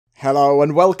Hello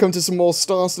and welcome to some more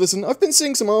Star Citizen. I've been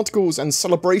seeing some articles and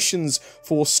celebrations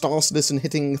for Star Citizen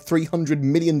hitting $300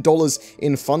 million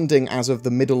in funding as of the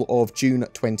middle of June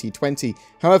 2020.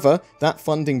 However, that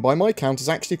funding by my count is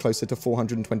actually closer to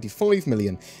 $425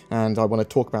 million, and I want to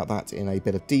talk about that in a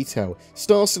bit of detail.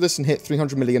 Star Citizen hit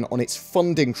 $300 million on its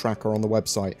funding tracker on the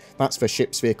website. That's for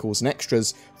ships, vehicles and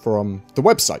extras from the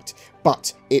website.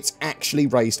 But it's actually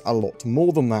raised a lot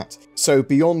more than that. So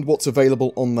beyond what's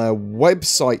available on their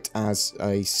website as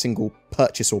a single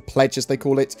purchase or pledge as they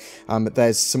call it,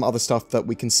 there's some other stuff that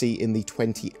we can see in the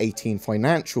 2018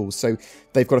 financials. So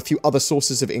they've got a few other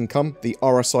sources of income. The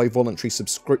RSI voluntary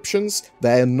subscriptions,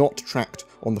 they're not tracked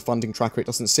on the funding tracker, it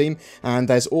doesn't seem. And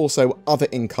there's also other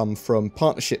income from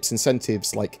partnerships,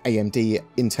 incentives like AMD,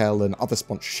 Intel and other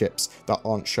sponsorships that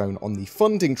aren't shown on the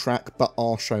funding track but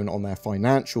are shown on their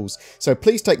financials. So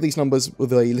please take these numbers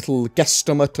with a little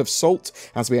guesstimate of salt,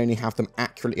 as we only have them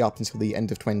accurately up until the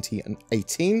end of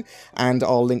 2018. And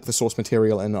I'll link the source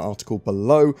material in the article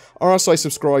below. RSI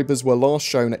subscribers were last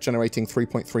shown at generating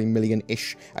 3.3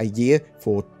 million-ish a year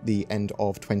for the end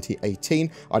of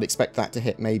 2018. I'd expect that to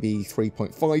hit maybe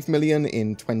 3.5 million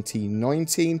in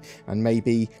 2019, and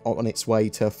maybe on its way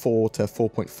to 4 to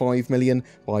 4.5 million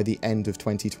by the end of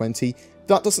 2020.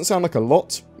 That doesn't sound like a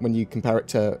lot when you compare it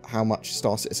to how much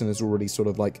Star Citizen has already sort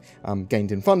of like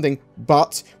gained in funding,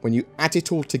 but when you add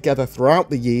it all together throughout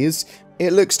the years,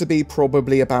 it looks to be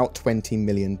probably about $20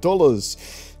 million.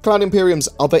 Cloud Imperium's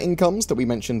other incomes that we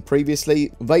mentioned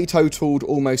previously, they totaled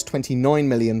almost 29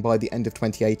 million by the end of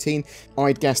 2018.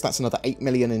 I'd guess that's another 8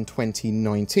 million in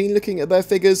 2019 looking at their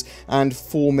figures, and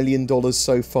 $4 million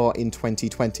so far in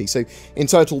 2020. So in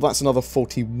total, that's another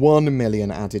 41 million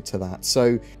added to that.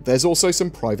 So there's also some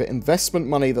private investment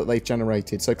money that they've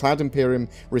generated. So Cloud Imperium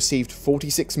received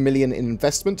 46 million in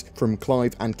investment from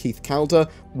Clive and Keith Calder,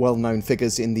 well-known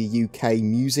figures in the UK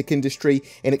music industry,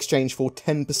 in exchange for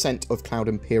 10% of Cloud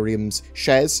Imperium's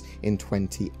shares in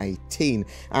 2018.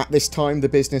 At this time, the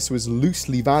business was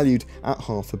loosely valued at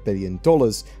 $500 million.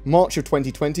 March of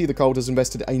 2020, the Calders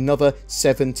invested another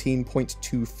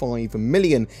 17.25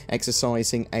 million,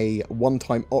 exercising a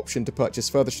one-time option to purchase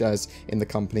further shares in the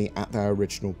company at their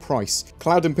original price.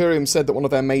 Cloud Imperium said that one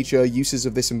of their major uses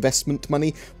of this investment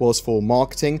money was for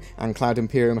marketing, and Cloud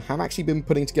Imperium have actually been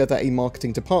putting together a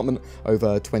marketing department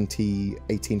over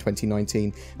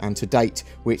 2018-2019 and to date,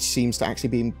 which seems to actually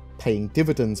be paying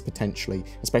dividends potentially,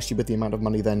 especially with the amount of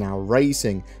money they're now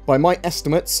raising. By my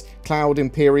estimates, Cloud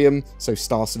Imperium, so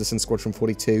Star Citizen, Squadron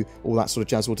 42, all that sort of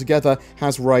jazz all together,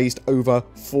 has raised over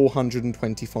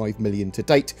 425 million to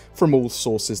date from all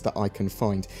sources that I can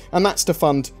find. And that's to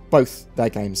fund both their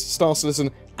games, Star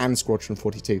Citizen and Squadron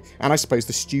 42, and I suppose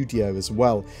the studio as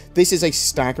well. This is a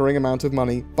staggering amount of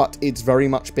money, but it's very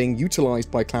much being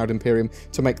utilised by Cloud Imperium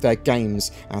to make their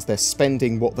games, as they're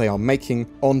spending what they are making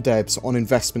on devs, on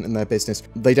investment in their business.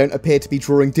 They don't appear to be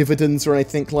drawing dividends or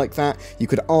anything like that. You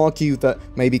could argue that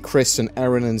maybe Chris and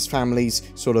Erin and his family's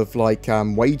sort of like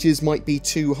wages might be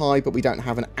too high, but we don't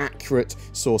have an accurate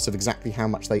source of exactly how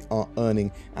much they are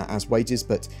earning as wages,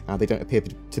 but they don't appear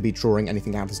to be drawing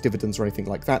anything out as dividends or anything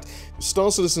like that. Star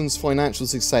Citizen's financial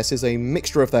success is a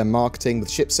mixture of their marketing with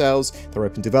ship sales, their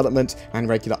open development, and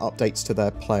regular updates to their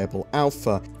playable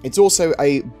alpha. It's also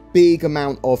a big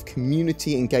amount of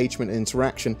community engagement and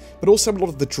interaction, but also a lot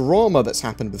of the drama that's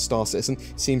happened with Star Citizen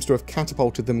seems to have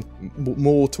catapulted them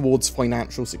more towards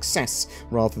financial success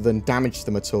rather than damaged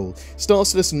them at all. Star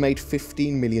Citizen made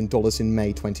 $15 million in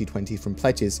May 2020 from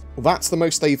pledges. That's the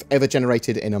most they've ever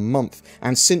generated in a month,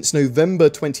 and since November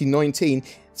 2019,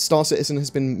 Star Citizen has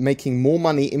been making more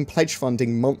money in pledge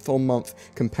funding month on month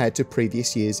compared to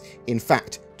previous years. In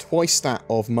fact, twice that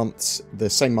of the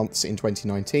same months in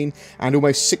 2019, and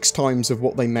almost 6 times of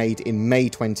what they made in May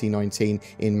 2019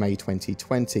 in May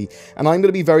 2020. And I'm going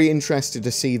to be very interested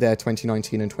to see their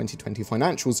 2019 and 2020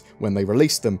 financials when they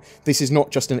release them. This is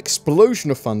not just an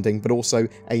explosion of funding, but also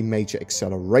a major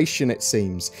acceleration, it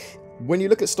seems. When you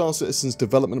look at Star Citizen's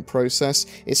development process,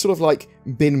 it's sort of like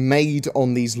been made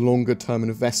on these longer term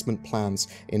investment plans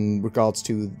in regards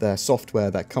to their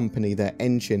software, their company, their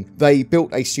engine. They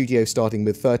built a studio starting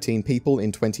with 13 people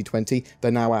in 2020. They're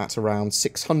now at around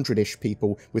 600-ish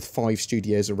people with 5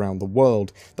 studios around the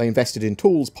world. They invested in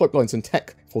tools, pipelines and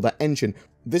tech for their engine.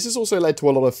 This has also led to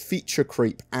a lot of feature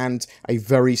creep and a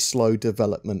very slow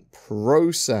development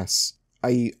process.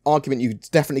 An argument you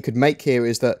definitely could make here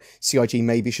is that CIG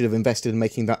maybe should have invested in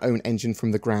making their own engine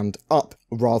from the ground up.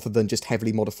 rather than just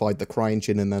heavily modified the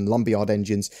CryEngine and then Lumberyard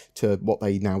engines to what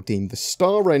they now deem the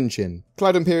StarEngine.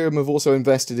 Cloud Imperium have also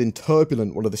invested in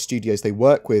Turbulent, one of the studios they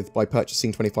work with, by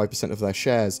purchasing 25% of their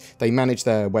shares. They manage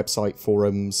their website,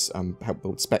 forums, help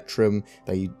build Spectrum,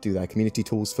 they do their community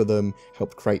tools for them,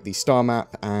 help create the star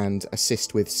map, and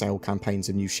assist with sale campaigns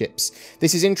of new ships.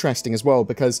 This is interesting as well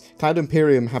because Cloud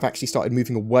Imperium have actually started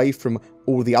moving away from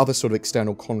all the other sort of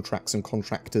external contracts and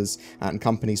contractors and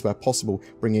companies where possible,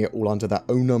 bringing it all under their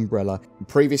own umbrella.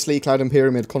 Previously, Cloud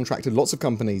Imperium had contracted lots of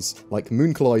companies like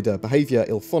Moon Collider, Behaviour,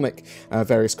 Ilphonic,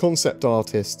 various concept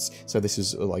artists, so this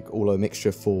is like all a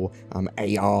mixture for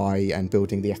AI and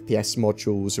building the FPS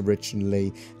modules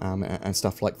originally and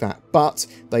stuff like that. But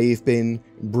they've been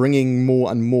bringing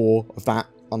more and more of that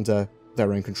under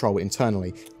their own control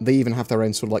internally. They even have their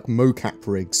own sort of like mocap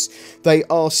rigs. They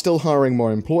are still hiring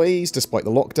more employees despite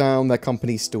the lockdown. Their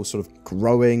company's still sort of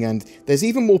growing, and there's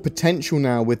even more potential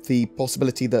now with the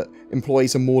possibility that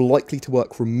employees are more likely to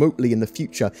work remotely in the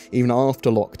future, even after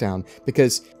lockdown,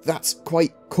 because that's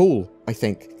quite cool, I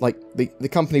think. Like, the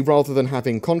company, rather than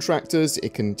having contractors,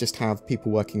 it can just have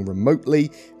people working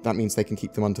remotely. That means they can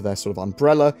keep them under their sort of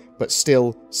umbrella, but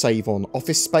still save on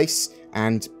office space,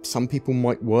 and some people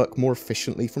might work more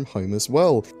efficiently from home as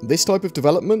well. This type of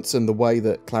development and the way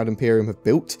that Cloud Imperium have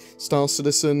built Star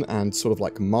Citizen and sort of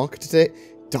like marketed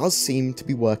it does seem to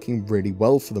be working really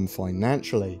well for them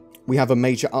financially. We have a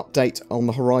major update on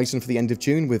the horizon for the end of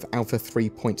June with Alpha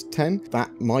 3.10.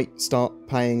 That might start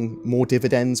paying more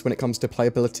dividends when it comes to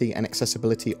playability and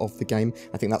accessibility of the game.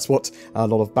 I think that's what a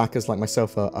lot of backers like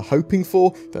myself are hoping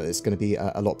for, that it's going to be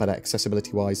a lot better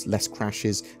accessibility-wise, less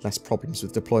crashes, less problems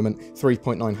with deployment.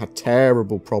 3.9 had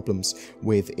terrible problems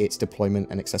with its deployment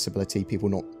and accessibility,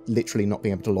 people literally not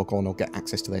being able to log on or get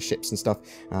access to their ships and stuff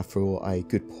for a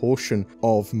good portion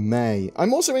of May.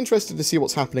 I'm also interested to see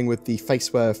what's happening with the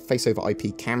face over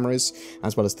IP cameras,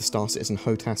 as well as the Star Citizen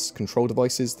HOTAS control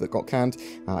devices that got canned.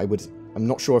 I'm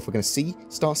not sure if we're going to see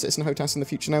Star Citizen HOTAS in the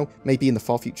future now. Maybe in the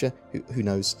far future. Who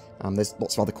knows? There's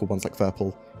lots of other cool ones like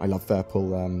Verpil. I love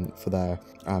Verpil for their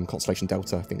Constellation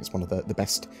Delta. I think it's one of the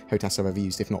best HOTAS I've ever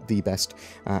used, if not the best.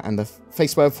 And the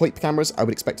Faceware VoIP cameras, I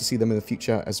would expect to see them in the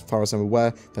future. As far as I'm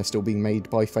aware, they're still being made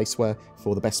by Faceware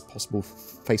for the best possible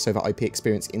face over IP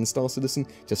experience in Star Citizen.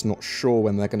 Just not sure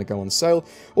when they're going to go on sale.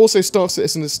 Also, Star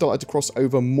Citizen has started to cross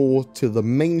over more to the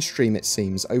mainstream, it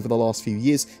seems. Over the last few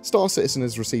years, Star Citizen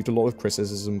has received a lot of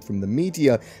criticism from the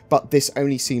media, but this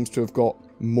only seems to have got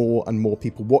more and more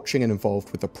people watching and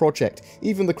involved with the project.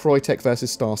 Even the Crytek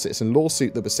versus Star Citizen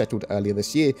lawsuit that was settled earlier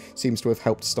this year seems to have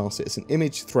helped Star Citizen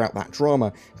image throughout that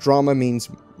drama. Drama means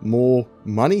more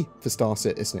money for Star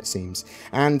Citizen, it seems.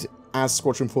 And as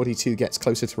Squadron 42 gets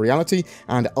closer to reality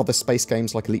and other space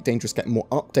games like Elite Dangerous get more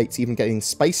updates, even getting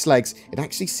space legs, it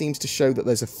actually seems to show that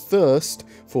there's a thirst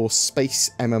for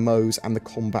space MMOs and the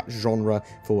combat genre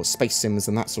for space sims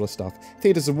and that sort of stuff.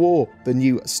 Theaters of War, the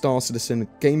new Star Citizen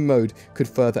game mode, could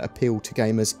further appeal to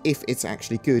gamers if it's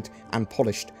actually good and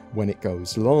polished when it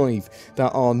goes live. There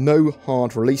are no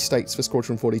hard release dates for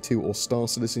Squadron 42 or Star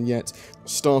Citizen yet.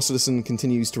 Star Citizen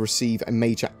continues to receive a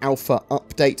major alpha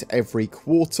update every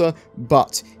quarter,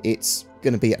 but it's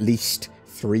going to be at least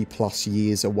 3+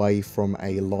 years away from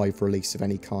a live release of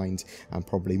any kind, and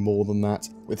probably more than that.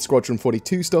 With Squadron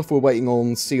 42 stuff, we're waiting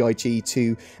on CIG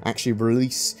to actually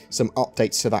release some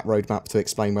updates to that roadmap to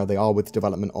explain where they are with the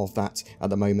development of that at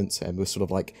the moment, and we're sort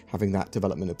of like having that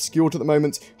development obscured at the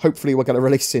moment. Hopefully we're going to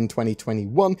release in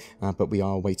 2021, but we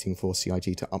are waiting for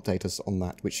CIG to update us on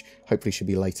that, which hopefully should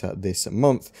be later this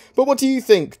month. But what do you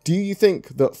think? Do you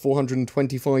think that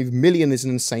 425 million is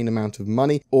an insane amount of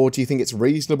money, or do you think it's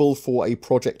reasonable for a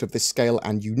project of this scale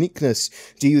and uniqueness?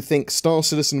 Do you think Star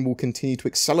Citizen will continue to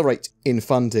accelerate in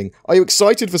funding? Are you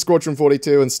excited for Squadron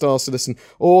 42 and Star Citizen,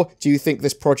 or do you think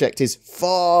this project is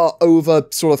far over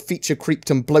sort of feature creeped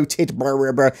and bloated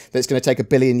that it's going to take 1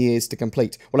 billion years to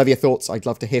complete? Whatever your thoughts, I'd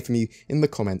love to hear from you in the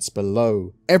comments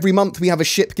below. Every month we have a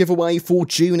ship giveaway. For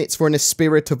June it's for an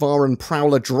Aspira Tavaran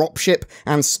Prowler dropship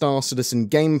and Star Citizen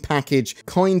game package,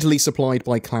 kindly supplied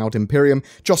by Cloud Imperium.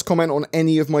 Just comment on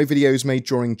any of my videos made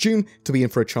during June to be in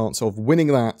for a chance of winning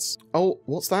that. Oh,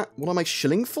 what's that? What am I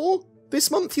shilling for this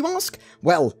month, you ask?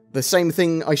 Well, the same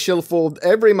thing I shill for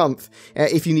every month.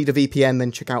 If you need a VPN,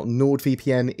 then check out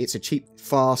NordVPN. It's a cheap,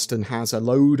 fast, and has a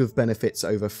load of benefits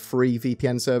over free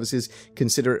VPN services.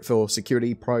 Consider it for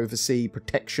security, privacy,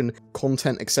 protection,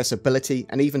 content accessibility,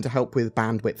 and even to help with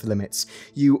bandwidth limits.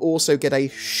 You also get a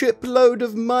shipload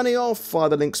of money off via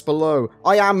the links below.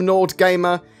 I am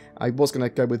BoredGamer. I was going to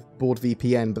go with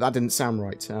BoredVPN, but that didn't sound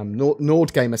right.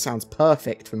 NordGamer sounds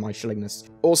perfect for my shillingness.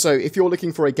 Also, if you're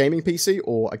looking for a gaming PC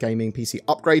or a gaming PC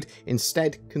upgrade,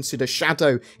 instead consider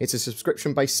Shadow. It's a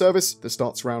subscription-based service that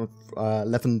starts around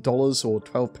 $11 or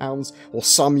 £12 or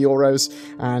some euros,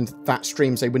 and that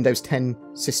streams a Windows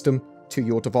 10 system to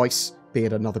your device, be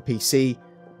it another PC,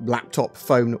 laptop,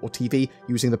 phone or TV,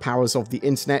 using the powers of the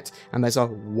internet, and there's a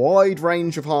wide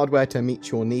range of hardware to meet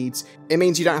your needs. It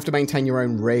means you don't have to maintain your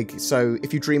own rig, so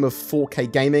if you dream of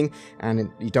 4K gaming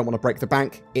and you don't want to break the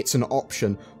bank, it's an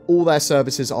option. All their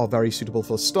services are very suitable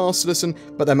for Star Citizen,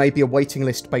 but there may be a waiting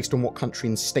list based on what country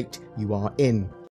and state you are in.